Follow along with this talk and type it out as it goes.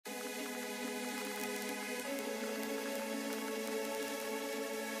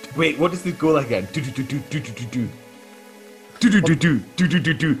Wait, what does this go like again? Do do do do do do do do. Do do do do do do do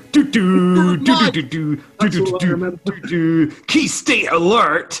do do do do do do do do. Key state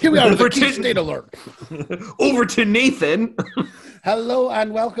alert. Here we are, the key state alert. Over to Nathan. Hello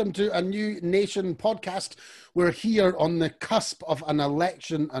and welcome to a new Nation podcast. We're here on the cusp of an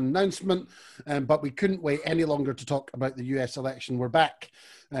election announcement, but we couldn't wait any longer to talk about the US election. We're back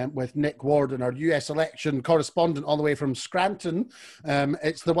with Nick Warden, our US election correspondent all the way from Scranton.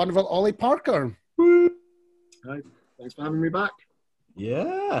 It's the wonderful Ollie Parker. Hi. Thanks for having me back.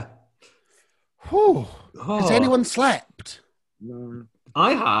 Yeah. Whew. Has anyone slept? No.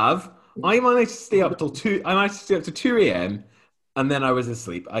 I have. I managed to stay up till 2. I managed to stay up to 2 a.m. and then I was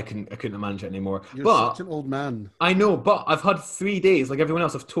asleep. I couldn't manage it anymore. You're but such an old man. I know, but I've had 3 days, like everyone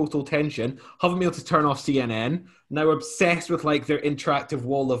else, of total tension. Haven't been able to turn off CNN. Now obsessed with like their interactive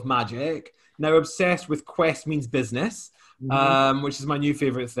wall of magic. Now obsessed with Quest Means Business, which is my new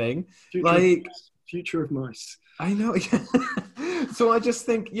favorite thing. Future of mice. I know. So I just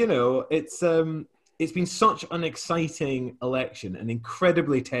think, it's been such an exciting election and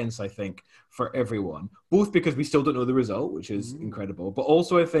incredibly tense, I think, for everyone, both because we still don't know the result, which is incredible, but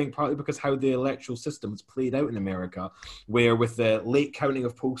also I think partly because how the electoral system has played out in America, where with the late counting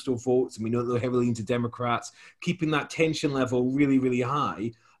of postal votes, and we know they're heavily into Democrats, keeping that tension level really, really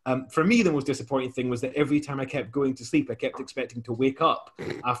high. For me, the most disappointing thing was that every time I kept going to sleep, I kept expecting to wake up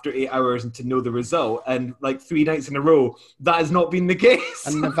after 8 hours and to know the result. And like 3 nights in a row, that has not been the case.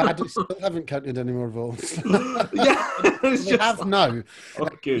 And Nevada still haven't counted any more votes. Yeah, they have now. Oh,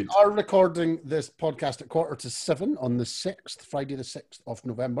 good. We are recording this podcast at 6:45 on the 6th, Friday the 6th of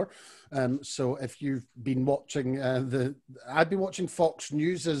November. So if you've been watching I've been watching Fox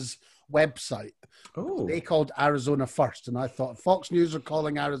News's website. Oh. They called Arizona first, and I thought Fox News are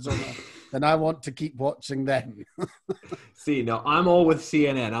calling Arizona, then I want to keep watching them. See, now I'm all with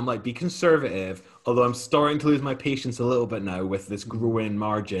CNN. I'm like, be conservative, although I'm starting to lose my patience a little bit now with this growing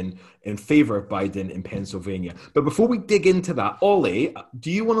margin in favor of Biden in Pennsylvania. But before we dig into that, Ollie,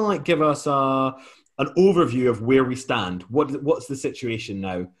 do you want to give us an overview of where we stand? What's the situation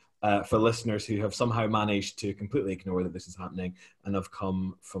now? For listeners who have somehow managed to completely ignore that this is happening and have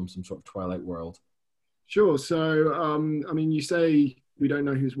come from some sort of twilight world. Sure. So, you say we don't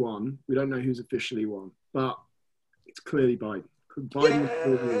know who's won. We don't know who's officially won, but it's clearly Biden.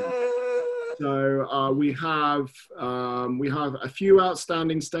 So we have a few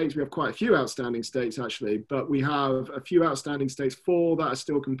outstanding states. We have quite a few outstanding states, actually, but we have a few outstanding states, 4 that are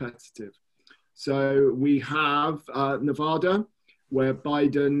still competitive. So we have Nevada, where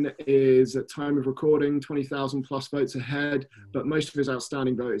Biden is, at time of recording, 20,000 plus votes ahead, but most of his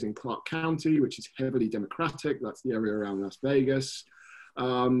outstanding vote is in Clark County, which is heavily Democratic. That's the area around Las Vegas.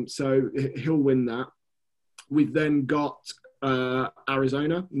 So he'll win that. We've then got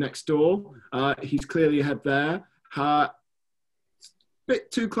Arizona next door. He's clearly ahead there.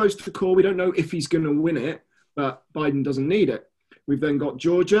 Bit too close to call. We don't know if he's going to win it, but Biden doesn't need it. We've then got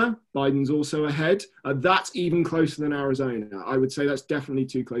Georgia. Biden's also ahead. That's even closer than Arizona. I would say that's definitely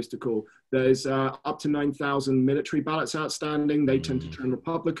too close to call. There's up to 9,000 military ballots outstanding. They tend to turn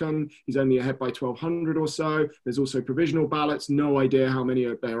Republican. He's only ahead by 1,200 or so. There's also provisional ballots. No idea how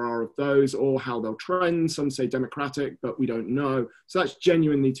many there are of those or how they'll trend. Some say Democratic, but we don't know. So that's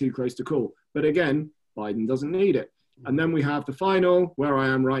genuinely too close to call. But again, Biden doesn't need it. And then we have the final, where I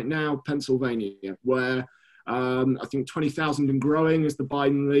am right now, Pennsylvania, where I think 20,000 and growing is the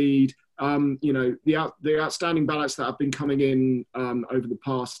Biden lead. The outstanding ballots that have been coming in over the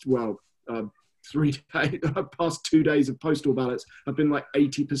past, 2 days of postal ballots have been like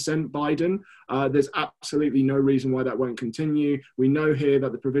 80% Biden. There's absolutely no reason why that won't continue. We know here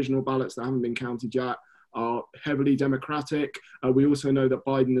that the provisional ballots that haven't been counted yet are heavily Democratic. We also know that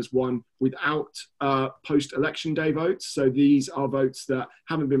Biden has won without post-election day votes. So these are votes that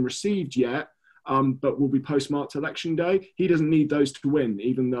haven't been received yet, but will be postmarked election day. He doesn't need those to win,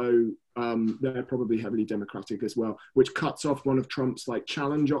 even though they're probably heavily Democratic as well, which cuts off one of Trump's like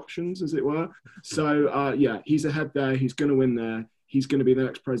challenge options, as it were. So he's ahead there. He's going to win there. He's going to be the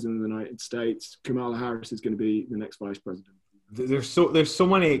next president of the United States. Kamala Harris is going to be the next vice president. There's so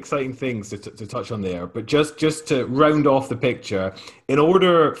many exciting things to touch on there, but just to round off the picture, in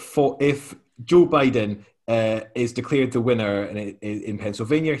order for if Joe Biden is declared the winner in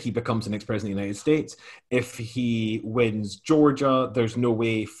Pennsylvania, he becomes the next president of the United States. If he wins Georgia, there's no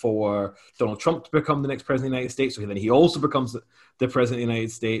way for Donald Trump to become the next president of the United States. So then he also becomes the president of the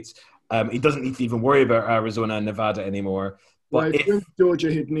United States. He doesn't need to even worry about Arizona and Nevada anymore. But if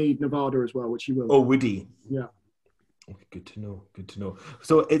Georgia, he'd need Nevada as well, which he will. Oh, would he? Yeah. Good to know. Good to know.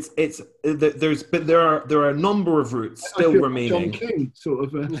 So there are a number of routes still remaining. John King,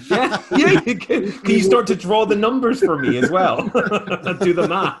 sort of. Yeah. Can you start to draw the numbers for me as well? Do the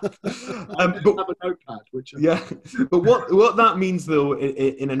math. But have a notepad. But what that means, though,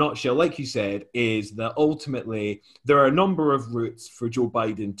 in a nutshell, like you said, is that ultimately there are a number of routes for Joe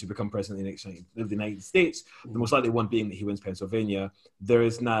Biden to become president of the United States. The most likely one being that he wins Pennsylvania. There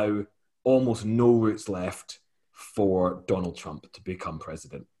is now almost no routes left for Donald Trump to become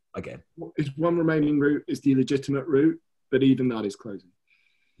president again. His one remaining route is the legitimate route, but even that is closing.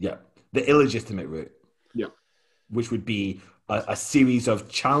 Yeah, the illegitimate route. Yeah. Which would be a series of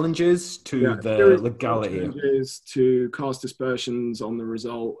challenges to the legality. Challenges to cast aspersions on the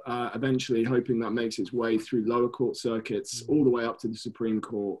result, eventually hoping that makes its way through lower court circuits, all the way up to the Supreme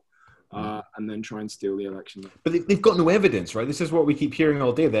Court. And then try and steal the election. But they've got no evidence, right? This is what we keep hearing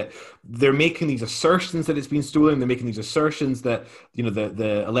all day, that they're making these assertions that it's been stolen. They're making these assertions that,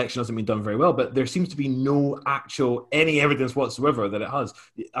 the election hasn't been done very well, but there seems to be no any evidence whatsoever that it has.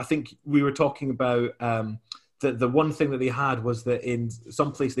 I think we were talking about the one thing that they had was that in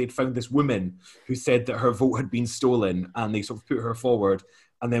some place they'd found this woman who said that her vote had been stolen, and they sort of put her forward.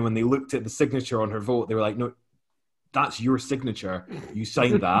 And then when they looked at the signature on her vote, they were like, no, that's your signature. You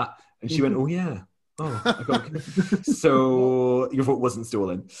signed that. And she went, oh, yeah. Oh, I got it. So your vote wasn't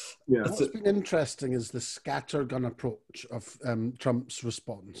stolen. Yeah. What's been interesting is the scattergun approach of Trump's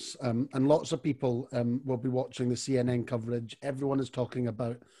response. And lots of people will be watching the CNN coverage. Everyone is talking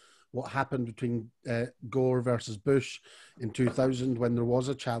about what happened between Gore versus Bush in 2000 when there was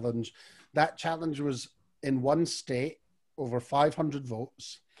a challenge. That challenge was in one state, over 500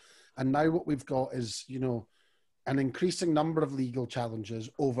 votes. And now what we've got is, an increasing number of legal challenges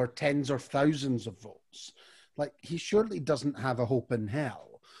over tens or thousands of votes. Like, he surely doesn't have a hope in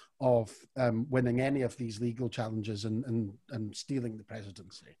hell of winning any of these legal challenges and stealing the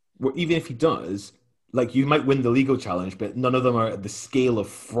presidency. Well, even if he does, like, you might win the legal challenge, but none of them are at the scale of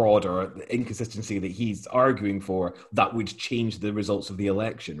fraud or the inconsistency that he's arguing for that would change the results of the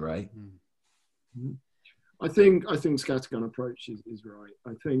election, right? Mm-hmm. I think scattergun approach is right.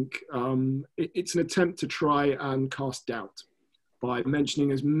 I think it's an attempt to try and cast doubt by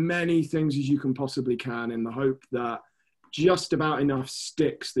mentioning as many things as you can possibly can in the hope that just about enough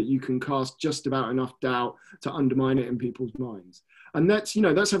sticks that you can cast just about enough doubt to undermine it in people's minds. And let's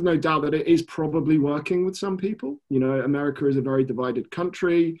have no doubt that it is probably working with some people. America is a very divided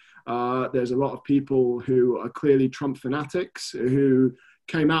country. There's a lot of people who are clearly Trump fanatics who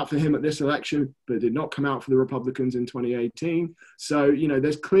came out for him at this election, but did not come out for the Republicans in 2018. So,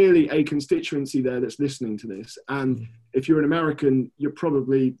 there's clearly a constituency there that's listening to this. And if you're an American,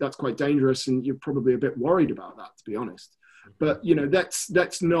 that's quite dangerous, and you're probably a bit worried about that, to be honest. But,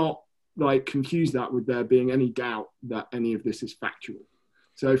 let's not confuse that with there being any doubt that any of this is factual.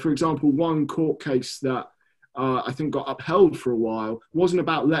 So, for example, one court case that I think got upheld for a while wasn't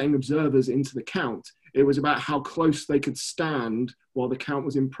about letting observers into the count. It was about how close they could stand while the count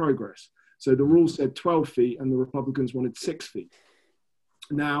was in progress. So the rule said 12 feet and the Republicans wanted 6 feet.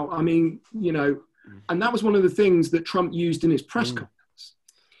 Now, and that was one of the things that Trump used in his press conference.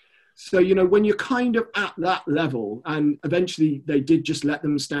 So, when you're kind of at that level, and eventually they did just let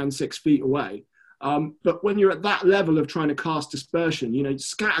them stand 6 feet away. But when you're at that level of trying to cast dispersion,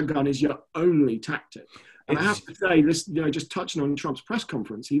 scattergun is your only tactic. And I have to say, this, just touching on Trump's press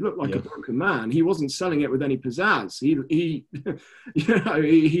conference, he looked like a broken man. He wasn't selling it with any pizzazz. He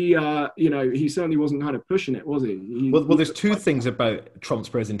certainly wasn't kind of pushing it, was he? Well, there's two things about Trump's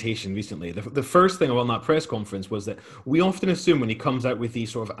presentation recently. The first thing on that press conference was that we often assume when he comes out with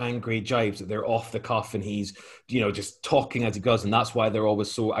these sort of angry jibes that they're off the cuff and he's, just talking as he goes, and that's why they're always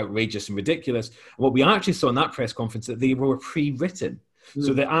so outrageous and ridiculous. And what we actually saw in that press conference that they were pre-written.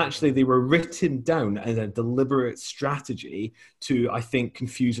 So that actually they were written down as a deliberate strategy to, I think,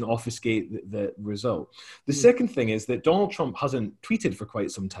 confuse and obfuscate the result. The second thing is that Donald Trump hasn't tweeted for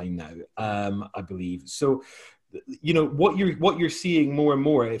quite some time now, I believe. So, what you're seeing more and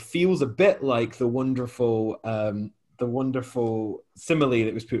more, it feels a bit like the wonderful simile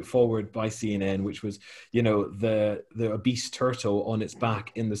that was put forward by CNN, which was, the obese turtle on its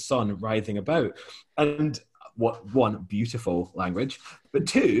back in the sun writhing about. And one, beautiful language, but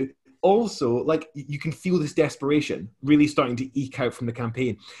two, also, you can feel this desperation really starting to eke out from the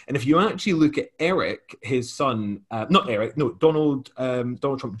campaign. And if you actually look at Eric, his son, Donald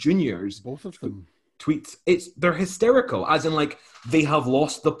Trump Jr.'s, both of them, tweets, they're hysterical, as in they have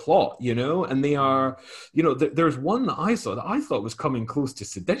lost the plot, and they are, there's one that I thought was coming close to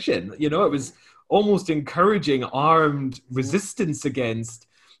sedition. It was almost encouraging armed resistance against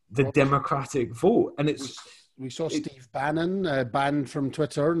the Democratic vote. And it's we saw Steve Bannon banned from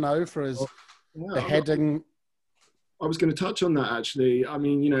Twitter now for his beheading. I was going to touch on that actually. I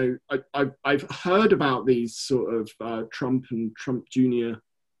mean, you know, I've heard about these sort of Trump and Trump Jr.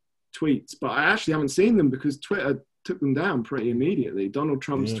 tweets, but I actually haven't seen them because Twitter took them down pretty immediately. Donald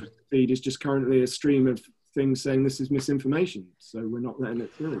Trump's Twitter feed is just currently a stream of things saying this is misinformation, so we're not letting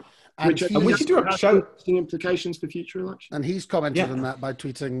it through. And we should do a show. Implications for future elections. And he's commented on that by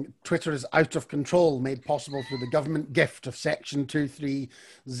tweeting, Twitter is out of control, made possible through the government gift of Section 230.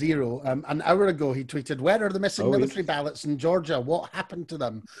 An hour ago, he tweeted, where are the missing military ballots in Georgia? What happened to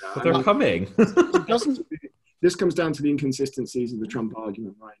them? But they're coming. It doesn't... This comes down to the inconsistencies of the Trump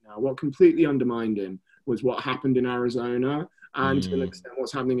argument right now. What completely undermined him was what happened in Arizona and to an extent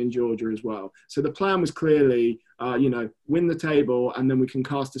what's happening in Georgia as well. So the plan was clearly, win the table and then we can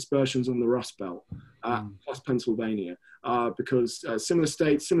cast aspersions on the Rust Belt, plus Pennsylvania, because similar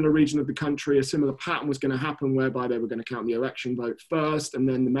states, similar region of the country, a similar pattern was going to happen whereby they were going to count the election vote first and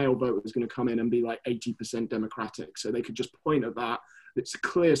then the mail vote was going to come in and be like 80% Democratic. So they could just point at that. It's a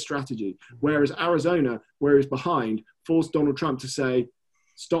clear strategy. Whereas Arizona, where he's behind, forced Donald Trump to say,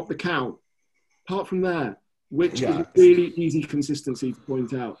 stop the count. Apart from there, which is a really easy consistency to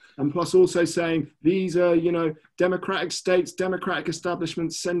point out. And plus also saying, these are, Democratic states, Democratic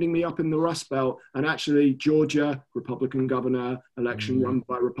establishments sending me up in the Rust Belt. And actually, Georgia, Republican governor, election run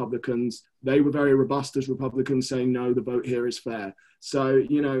by Republicans. They were very robust as Republicans saying, no, the vote here is fair. So,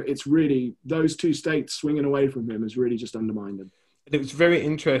 it's really, those two states swinging away from him has really just undermined him. It was very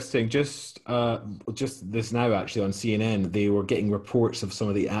interesting. Just this now, actually, on CNN, they were getting reports of some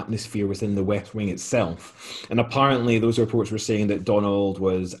of the atmosphere within the West Wing itself. And apparently those reports were saying that Donald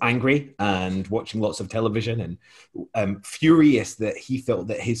was angry and watching lots of television and furious that he felt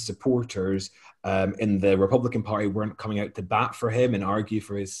that his supporters in the Republican Party weren't coming out to bat for him and argue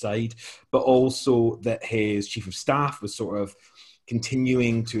for his side, but also that his chief of staff was sort of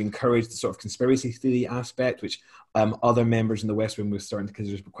continuing to encourage the sort of conspiracy theory aspect, which other members in the West Wing were starting to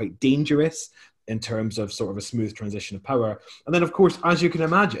consider quite dangerous in terms of sort of a smooth transition of power. And then, of course, as you can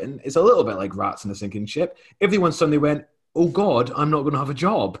imagine, it's a little bit like rats in a sinking ship. Everyone suddenly went, oh God, I'm not going to have a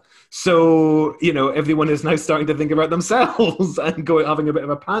job. So, everyone is now starting to think about themselves and having a bit of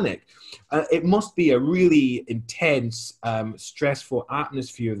a panic. It must be a really intense, stressful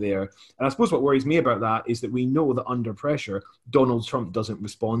atmosphere there. And I suppose what worries me about that is that we know that under pressure, Donald Trump doesn't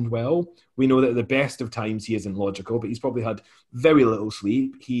respond well. We know that at the best of times he isn't logical, but he's probably had very little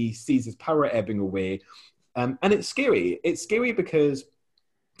sleep. He sees his power ebbing away. And it's scary. It's scary because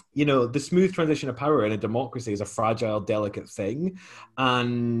the smooth transition of power in a democracy is a fragile, delicate thing.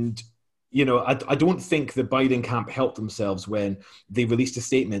 And, I don't think the Biden camp helped themselves when they released a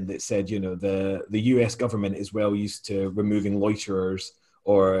statement that said, the US government is well used to removing loiterers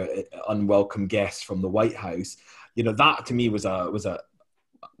or unwelcome guests from the White House. That to me was a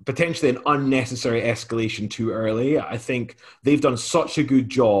potentially an unnecessary escalation too early. I think they've done such a good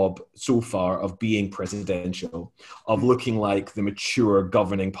job so far of being presidential, of looking like the mature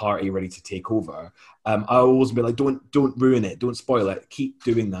governing party ready to take over. I always be like, don't ruin it, don't spoil it, keep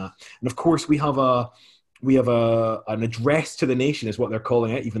doing that. And of course, we have an address to the nation, is what they're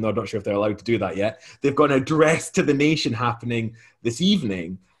calling it, even though I'm not sure if they're allowed to do that yet. They've got an address to the nation happening this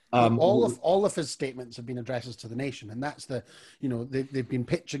evening. All of his statements have been addresses to the nation, and that's they've been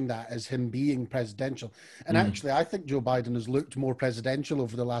pitching that as him being presidential. And actually, I think Joe Biden has looked more presidential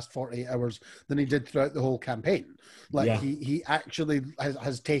over the last 48 hours than he did throughout the whole campaign. He actually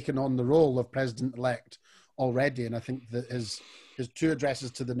has taken on the role of president-elect already, and I think that his two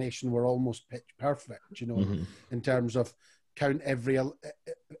addresses to the nation were almost pitch perfect. In terms of count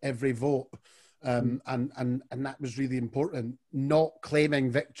every vote. And that was really important, not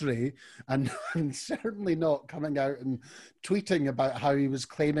claiming victory and certainly not coming out and tweeting about how he was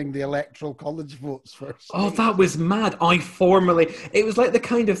claiming the electoral college votes first. Oh, that was mad. It was like the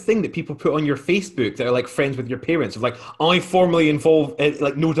kind of thing that people put on your Facebook that are like friends with your parents, of like, I formally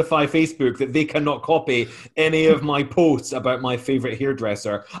notify Facebook that they cannot copy any of my posts about my favorite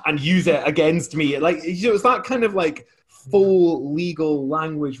hairdresser and use it against me. It's that kind of like full legal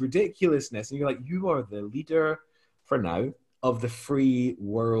language ridiculousness, and you're like, you are the leader for now of the free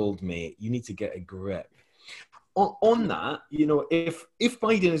world, mate. You need to get a grip. On that, if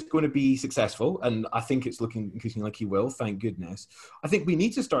Biden is going to be successful, and I think it's looking increasingly like he will, thank goodness, I think we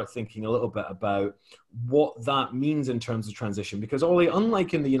need to start thinking a little bit about what that means in terms of transition, because Ollie,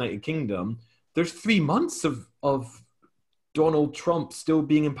 unlike in the United Kingdom, there's 3 months of Donald Trump still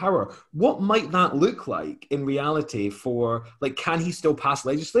being in power. What might that look like in reality for, can he still pass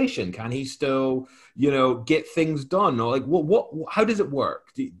legislation? Can he still, get things done? Or how does it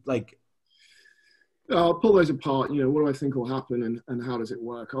work? I'll pull those apart. What do I think will happen and how does it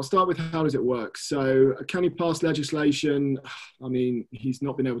work? I'll start with how does it work. So can he pass legislation? I mean, he's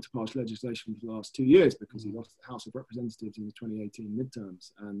not been able to pass legislation for the last 2 years because he lost the House of Representatives in the 2018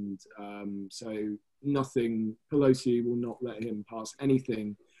 midterms. And so nothing, Pelosi will not let him pass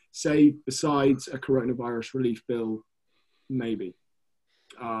anything, say, besides a coronavirus relief bill, maybe.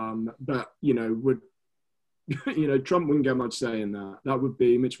 But, Trump wouldn't get much say in that. That would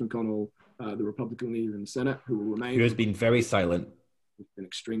be Mitch McConnell, the Republican leader in the Senate, who will remain. Who has been very silent. He's been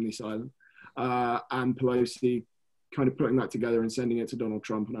extremely silent. And Pelosi kind of putting that together and sending it to Donald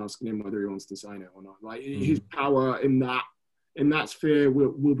Trump and asking him whether he wants to sign it or not. Like his power in that sphere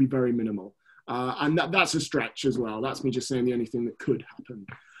will be very minimal. And that's a stretch as well. That's me just saying the only thing that could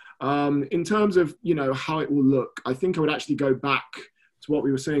happen. In terms of, how it will look, I think I would actually go back to what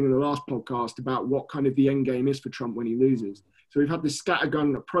we were saying in the last podcast about what kind of the end game is for Trump when he loses. So we've had this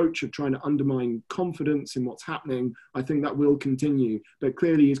scattergun approach of trying to undermine confidence in what's happening. I think that will continue, but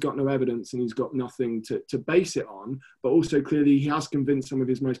clearly he's got no evidence and he's got nothing to base it on, but also clearly he has convinced some of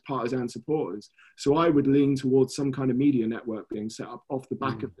his most partisan supporters. So I would lean towards some kind of media network being set up off the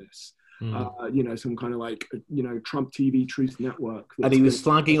back of this. Some kind of like, Trump TV Truth Network. And he was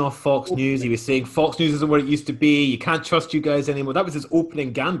slagging off Fox News. He was saying Fox News isn't what it used to be. You can't trust you guys anymore. That was his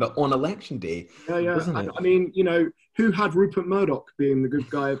opening gambit on election day. Yeah. Wasn't it? I mean, who had Rupert Murdoch being the good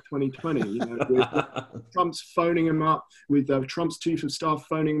guy of 2020? With Trump's phoning him up, with Trump's chief of staff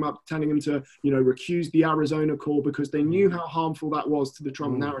phoning him up, telling him to, recuse the Arizona call because they knew how harmful that was to the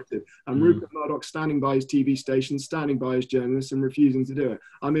Trump narrative. And Rupert Murdoch standing by his TV station, standing by his journalists and refusing to do it.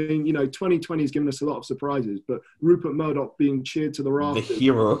 I mean, 2020 has given us a lot of surprises, but Rupert Murdoch being cheered to the rafters. The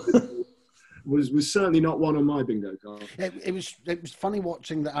hero. was certainly not one on my bingo card. It was funny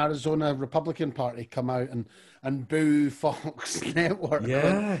watching the Arizona Republican Party come out and boo Fox Network.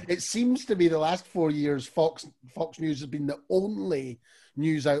 Yeah. It seems to be the last 4 years Fox News has been the only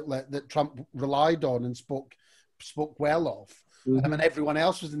news outlet that Trump relied on and spoke well of. And everyone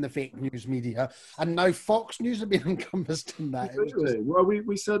else was in the fake news media. And now Fox News have been encompassed in that. Well,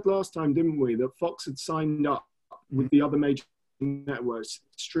 we said last time, didn't we, that Fox had signed up with the other major networks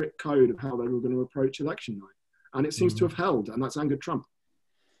strict code of how they were going to approach election night, and it seems to have held, and that's angered Trump.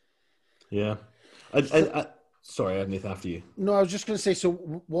 Yeah. Sorry, I had anything after you. No, I was just going to say. So,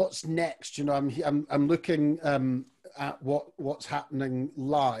 what's next? I'm looking at what's happening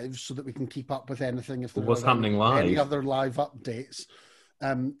live, so that we can keep up with anything. If what's happening live? Any other live updates?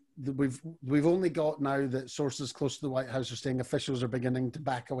 We've only got now that sources close to the White House are saying officials are beginning to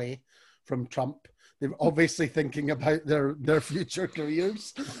back away from Trump. They're obviously thinking about their future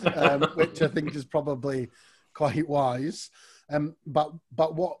careers, which I think is probably quite wise. But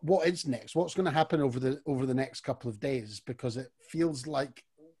what is next? What's going to happen over the next couple of days? Because it feels like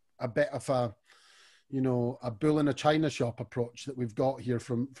a bit of a bull in a china shop approach that we've got here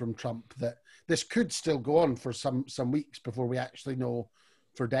from Trump. That this could still go on for some weeks before we actually know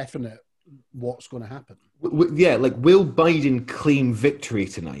for definite what's going to happen. Yeah, like will Biden claim victory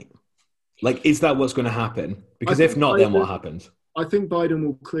tonight? Like, is that what's going to happen? Because if not, then what happens? I think Biden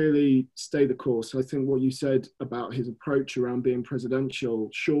will clearly stay the course. I think what you said about his approach around being presidential,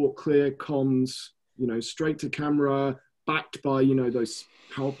 short, clear comms, straight to camera, backed by, those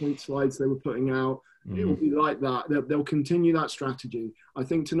PowerPoint slides they were putting out. It will be like that. They'll continue that strategy. I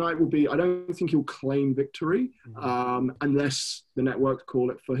think tonight will be, I don't think he'll claim victory unless the networks call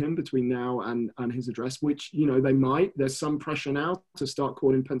it for him between now and his address, which, they might. There's some pressure now to start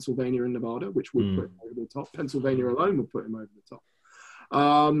calling Pennsylvania and Nevada, which would put him over the top. Pennsylvania alone would put him over the top.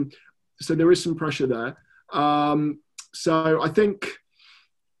 So there is some pressure there. So I think...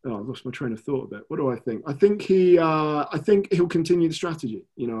 Oh, I lost my train of thought a bit. What do I think? I think he'll continue the strategy.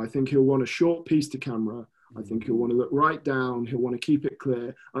 I think he'll want a short piece to camera. I think he'll want to look right down. He'll want to keep it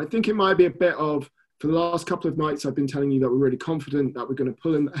clear. And I think it might be a bit of, for the last couple of nights, I've been telling you that we're really confident that we're going to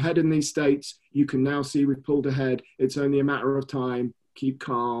pull ahead in these states. You can now see we've pulled ahead. It's only a matter of time. Keep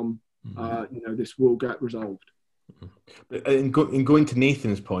calm. This will get resolved. In going to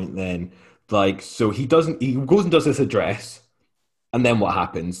Nathan's point then, so he goes and does this address. And then what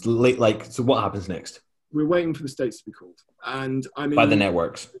happens? So what happens next? We're waiting for the states to be called. And I mean... By the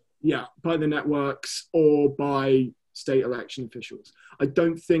networks. Yeah, by the networks or by state election officials. I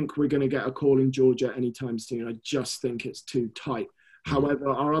don't think we're going to get a call in Georgia anytime soon. I just think it's too tight. However,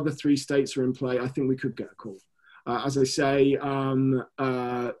 our other 3 states are in play. I think we could get a call. As I say,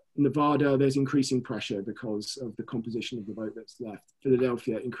 Nevada, there's increasing pressure because of the composition of the vote that's left.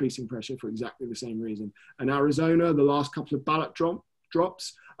 Philadelphia, increasing pressure for exactly the same reason. And Arizona, the last couple of ballot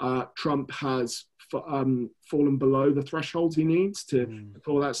drops, Trump has fallen below the thresholds he needs to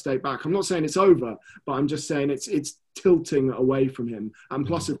pull that state back. I'm not saying it's over, but I'm just saying it's tilting away from him. And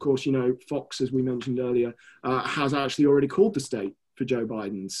plus, of course, you know, Fox, as we mentioned earlier, has actually already called the state for Joe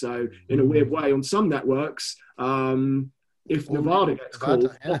Biden. So in a weird way, on some networks, if Nevada gets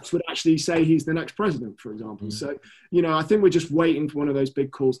called, Fox would actually say he's the next president, for example. So, you know, I think we're just waiting for one of those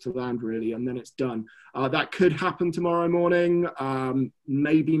big calls to land, really, and then it's done. That could happen tomorrow morning,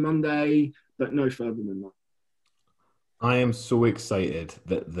 maybe Monday, but no further than that. I am so excited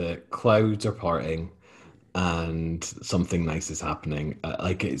that the clouds are parting and something nice is happening.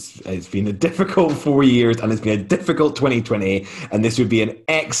 Like it's been a difficult 4 years and it's been a difficult 2020, and this would be an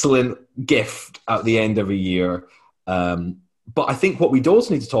excellent gift at the end of a year. But I think what we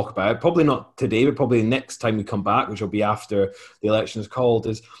also need to talk about, probably not today, but probably next time we come back, which will be after the election is called,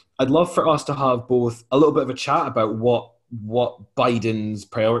 is I'd love for us to have both a little bit of a chat about what Biden's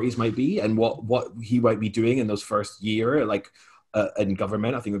priorities might be and what he might be doing in those first year, like in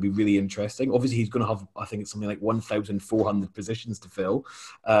government. I think would be really interesting. Obviously, he's going to have, I think it's something like 1,400 positions to fill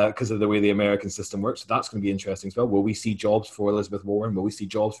because of the way the American system works. So that's going to be interesting as well. Will we see jobs for Elizabeth Warren? Will we see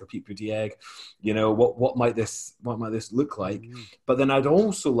jobs for Pete Buttigieg? You know, what might this look like? But then I'd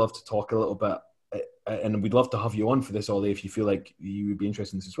also love to talk a little bit, and we'd love to have you on for this, Ollie, if you feel like you would be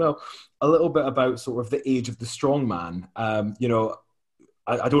interested in this as well, a little bit about sort of the age of the strong man. You know,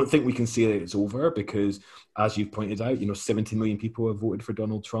 I don't think we can say that it's over because, as you've pointed out, you know, 70 million people have voted for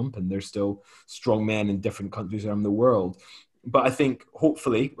Donald Trump and there's still strong men in different countries around the world. But I think,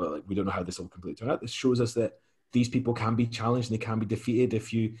 hopefully, well, we don't know how this will completely turn out, this shows us that these people can be challenged and they can be defeated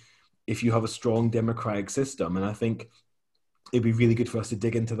if you have a strong democratic system. And I think it'd be really good for us to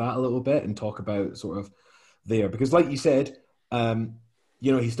dig into that a little bit and talk about sort of there. Because like you said,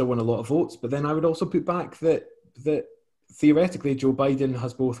 you know, he still won a lot of votes. But then I would also put back that theoretically, Joe Biden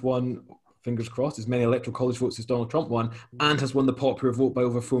has both won, fingers crossed, as many electoral college votes as Donald Trump won, and has won the popular vote by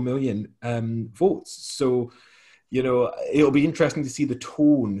over 4 million votes. So, you know, it'll be interesting to see the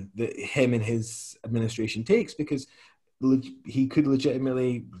tone that him and his administration takes, because he could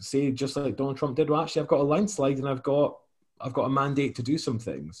legitimately say, just like Donald Trump did, well, actually, I've got a landslide and I've got a mandate to do some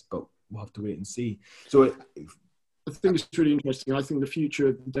things, but we'll have to wait and see. So I think it's really interesting. I think the future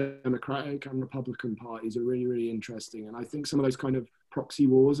of the Democratic and Republican parties are really, really interesting. And I think some of those kind of proxy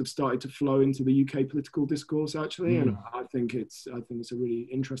wars have started to flow into the UK political discourse, actually. And I think it's a really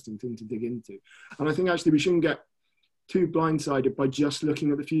interesting thing to dig into. And I think actually we shouldn't get too blindsided by just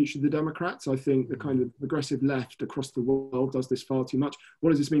looking at the future of the Democrats. I think the kind of progressive left across the world does this far too much.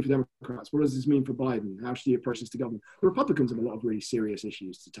 What does this mean for Democrats? What does this mean for Biden? How should he approach this to government? The Republicans have a lot of really serious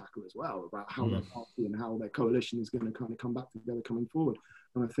issues to tackle as well about how their party and how their coalition is going to kind of come back together coming forward.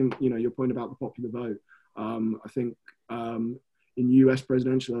 And I think, you know, your point about the popular vote, I think in US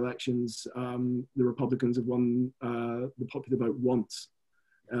presidential elections, the Republicans have won the popular vote once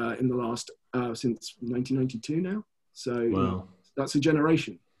in the last, since 1992 now. So wow. That's a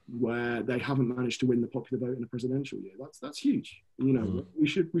generation where they haven't managed to win the popular vote in a presidential year. That's huge. You know, we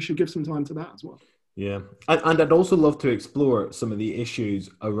should give some time to that as well. Yeah, and I'd also love to explore some of the issues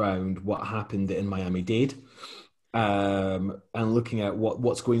around what happened in Miami-Dade, and looking at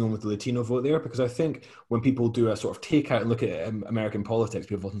what's going on with the Latino vote there, because I think when people do a sort of takeout and look at American politics,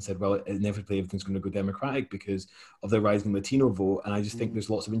 people often said, well, inevitably everything's going to go Democratic because of the rising Latino vote. And I just think there's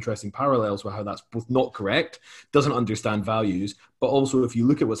lots of interesting parallels with how that's both not correct, doesn't understand values, but also if you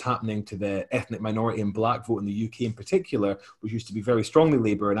look at what's happening to the ethnic minority and black vote in the UK in particular, which used to be very strongly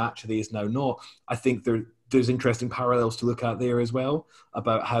Labour and actually is now not, I think there's interesting parallels to look at there as well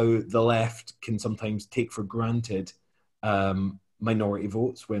about how the left can sometimes take for granted minority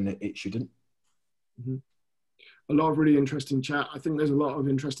votes when it shouldn't. Mm-hmm. A lot of really interesting chat. I think there's a lot of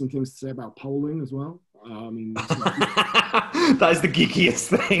interesting things to say about polling as well. That is the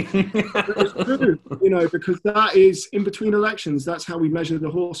geekiest thing. It's true, you know, because that is in between elections. That's how we measure the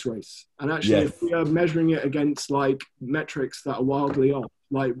horse race. And actually, if we are measuring it against like metrics that are wildly off,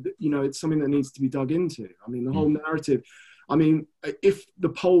 like, you know, it's something that needs to be dug into. I mean, the whole narrative. I mean, if the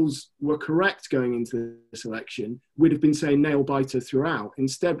polls were correct going into this election, we'd have been saying nail biter throughout.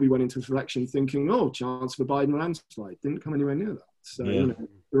 Instead, we went into this election thinking, oh, chance for Biden landslide. Didn't come anywhere near that. So, you know,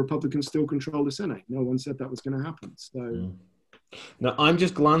 the Republicans still control the Senate. No one said that was going to happen. So. Now, I'm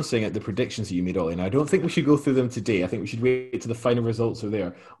just glancing at the predictions that you made, Ollie, and I don't think we should go through them today. I think we should wait till the final results are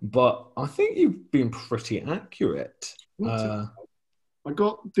there. But I think you've been pretty accurate. I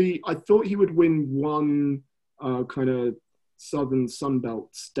thought he would win one kind of southern Sunbelt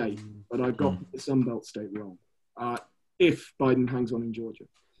state, but I got the Sunbelt state wrong. If Biden hangs on in Georgia.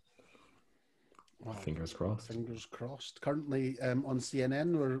 Well, fingers crossed. Fingers crossed. Currently on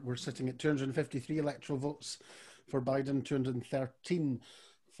CNN, we're sitting at 253 electoral votes for Biden, 213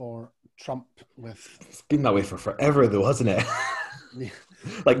 for Trump. It's been that way for forever, though, hasn't it? Yeah.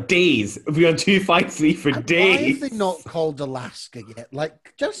 Like days. We've been on 253 for And days. why have they not called Alaska yet?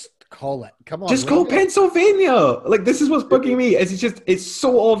 Like, just call it. Come on. Just call Pennsylvania. Like, this is what's bugging me. It's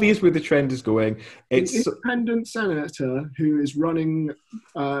so obvious where the trend is going. It's an independent senator who is running.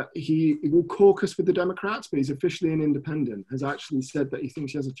 He will caucus with the Democrats, but he's officially an independent. Has actually said that he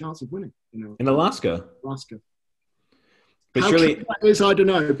thinks he has a chance of winning. In Alaska. But how surely true that is, I don't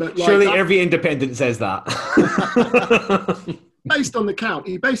know. But like surely every independent says that. Based on the count,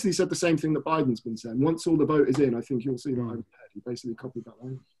 he basically said the same thing that Biden's been saying. Once all the vote is in, I think you'll see that I'm ahead. He basically copied that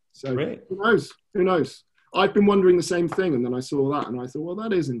line. So Great. Who knows? Who knows? I've been wondering the same thing, and then I saw that, and I thought, well,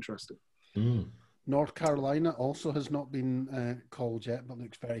 that is interesting. North Carolina also has not been called yet, but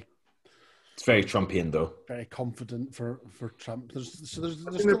looks It's very Trumpian, though. very confident for Trump. I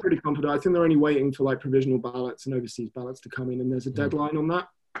think they're pretty confident. I think they're only waiting for like provisional ballots and overseas ballots to come in, and there's a deadline on that.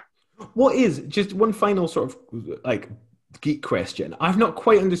 What is, just one final sort of like geek question. I've not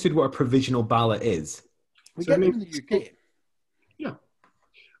quite understood what a provisional ballot is. We get them in the UK. Yeah.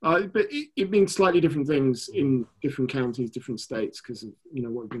 But it means slightly different things in different counties, different states, because of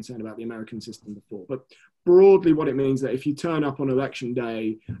what we've been saying about the American system before. But broadly, what it means that if you turn up on election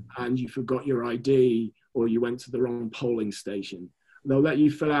day and you forgot your ID or you went to the wrong polling station, they'll let you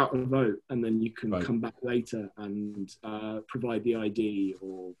fill out a vote, and then you can come back later and provide the ID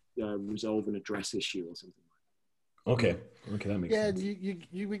or resolve an address issue or something. Okay, that makes sense.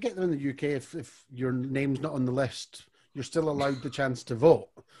 Yeah, we get them in the UK. If your name's not on the list, you're still allowed the chance to vote,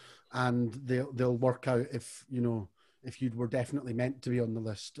 and they'll work out if you were definitely meant to be on the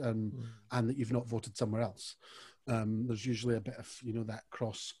list and that you've not voted somewhere else. There's usually a bit of that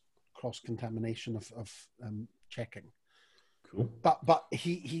cross contamination of checking. Cool. But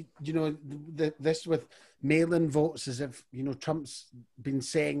he this with mail-in votes, as if Trump's been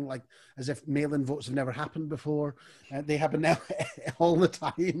saying, like, as if mail-in votes have never happened before. They happen now all the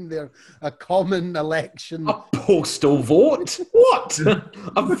time. They're a common election. A postal vote? What?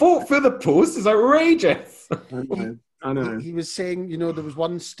 A vote for the post is outrageous. I know. He was saying, there was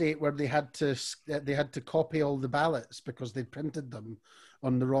one state where they had to copy all the ballots because they printed them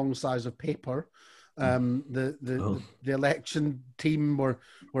on the wrong size of paper. The election team were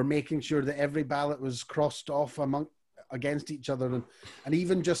making sure that every ballot was crossed off against each other, and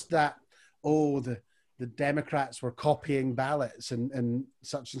even just that. The Democrats were copying ballots in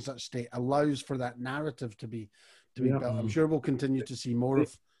such and such state allows for that narrative to be built. I'm sure we'll continue to see more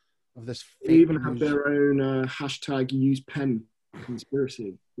of this. They even have their own hashtag use pen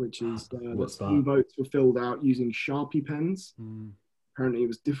conspiracy, which is what's that? Some votes were filled out using Sharpie pens. Apparently, it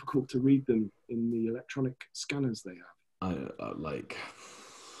was difficult to read them in the electronic scanners they have.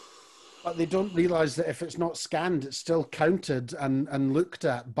 But they don't realise that if it's not scanned, it's still counted and looked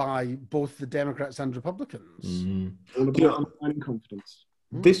at by both the Democrats and Republicans. All about undermining confidence.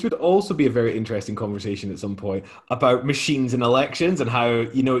 This would also be a very interesting conversation at some point about machines in elections and how,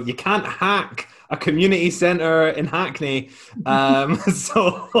 you can't hack a community centre in Hackney.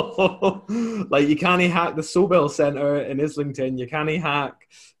 So, like, you can't hack the Sobel Centre in Islington. You can't hack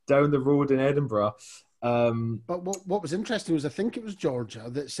down the road in Edinburgh. But what was interesting was, I think it was Georgia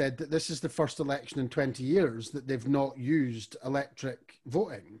that said that this is the first election in 20 years that they've not used electric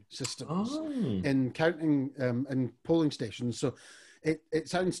voting systems in counting in polling stations. So it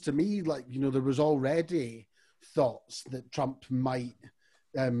sounds to me like, there was already thoughts that Trump might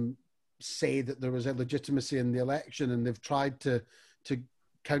say that there was illegitimacy in the election, and they've tried to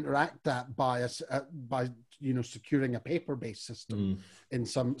counteract that by securing a paper-based system in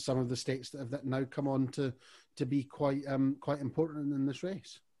some of the states that have now come on to be quite important in this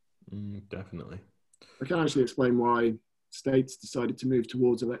race. Definitely. I can actually explain why states decided to move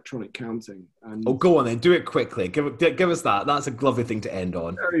towards electronic counting. And go on then, do it quickly. Give us that. That's a lovely thing to end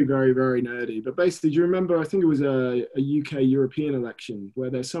on. Very, very, very nerdy. But basically, do you remember, I think it was a UK European election where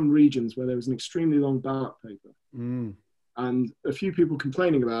there's some regions where there was an extremely long ballot paper. And a few people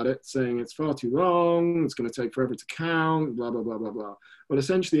complaining about it, saying it's far too long, it's going to take forever to count, blah, blah, blah, blah, blah. But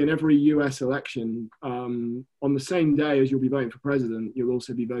essentially, in every US election, on the same day as you'll be voting for president, you'll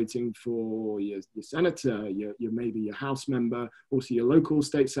also be voting for your senator, maybe your House member, also your local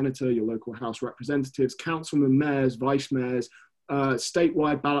state senator, your local House representatives, councilmen, mayors, vice mayors,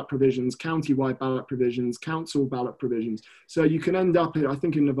 statewide ballot provisions, countywide ballot provisions, council ballot provisions. So you can end up, I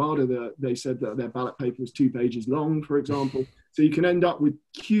think in Nevada, they said that their ballot paper was 2 pages long, for example. So you can end up with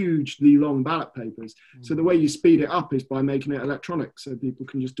hugely long ballot papers. So the way you speed it up is by making it electronic, so people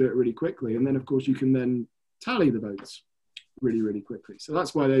can just do it really quickly. And then, of course, you can then tally the votes really, really quickly. So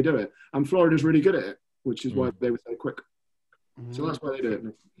that's why they do it. And Florida's really good at it, which is why they were so quick. So that's why they do it.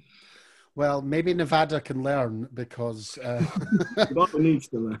 Well, maybe Nevada can learn, because Nevada needs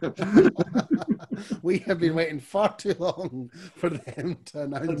to learn. we have been waiting far too long for them to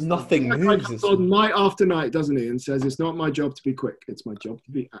announce. Nothing moves. Comes on night after night, doesn't he? And says, it's not my job to be quick, it's my job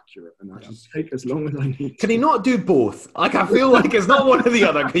to be accurate. And I just take as long as I need. Can he not do both? Like, I feel like it's not one or the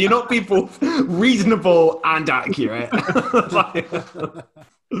other. Can you not be both reasonable and accurate?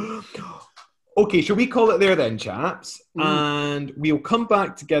 Okay, shall we call it there then, chaps? And we'll come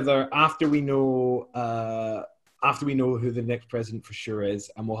back together after we know who the next president for sure is,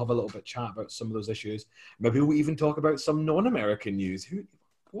 and we'll have a little bit chat about some of those issues. Maybe we'll even talk about some non-American news.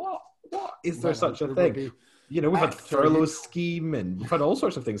 What is there such a thing? You know, we've had furlough scheme, and we've had all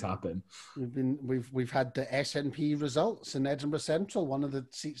sorts of things happen. We've had the SNP results in Edinburgh Central, one of the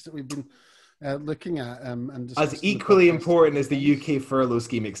seats that we've been looking at, and as equally important as the UK furlough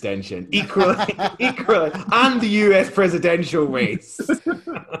scheme extension, equally, and the US presidential race.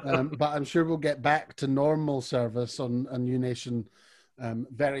 But I'm sure we'll get back to normal service on New Nation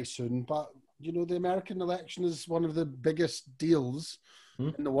very soon. But you know, the American election is one of the biggest deals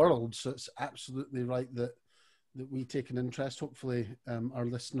in the world, so it's absolutely right that we take an interest. Hopefully, our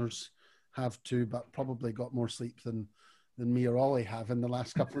listeners have too, but probably got more sleep than me or Ollie have in the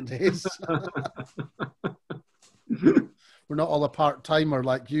last couple of days. We're not all a part-timer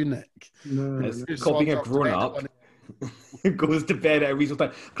like you, Nick. No, it's called being a grown-up. Goes to bed at a reasonable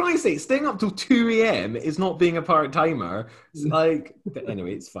time. Can I say, staying up till 2 a.m. is not being a part-timer. It's like,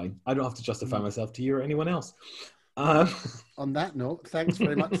 anyway, it's fine. I don't have to justify myself to you or anyone else. On that note, thanks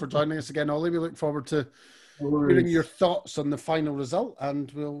very much for joining us again, Ollie. We look forward to hearing your thoughts on the final result,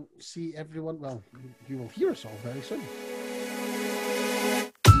 and we'll see everyone. Well, you will hear us all very soon.